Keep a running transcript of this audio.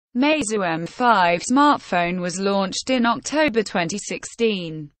Meizu M5 smartphone was launched in October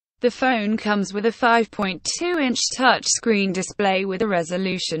 2016. The phone comes with a 5.2-inch touchscreen display with a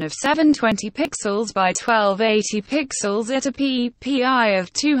resolution of 720 pixels by 1280 pixels at a PPI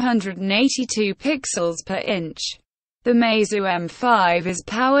of 282 pixels per inch. The Meizu M5 is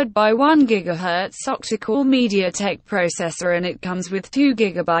powered by 1 GHz Octa-Core MediaTek processor and it comes with 2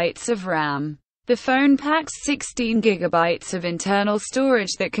 GB of RAM. The phone packs 16 GB of internal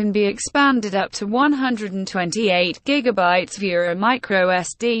storage that can be expanded up to 128 GB via a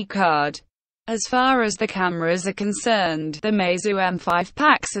microSD card. As far as the cameras are concerned, the Meizu M5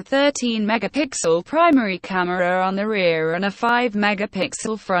 packs a 13-megapixel primary camera on the rear and a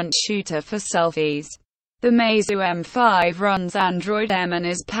 5-megapixel front shooter for selfies. The Meizu M5 runs Android M and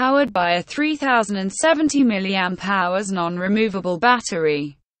is powered by a 3070 mAh non-removable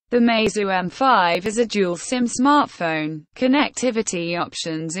battery. The Meizu M5 is a dual-SIM smartphone. Connectivity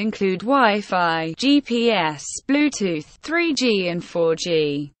options include Wi-Fi, GPS, Bluetooth, 3G and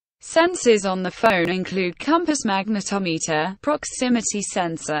 4G. Sensors on the phone include compass magnetometer, proximity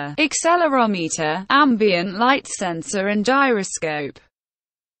sensor, accelerometer, ambient light sensor and gyroscope.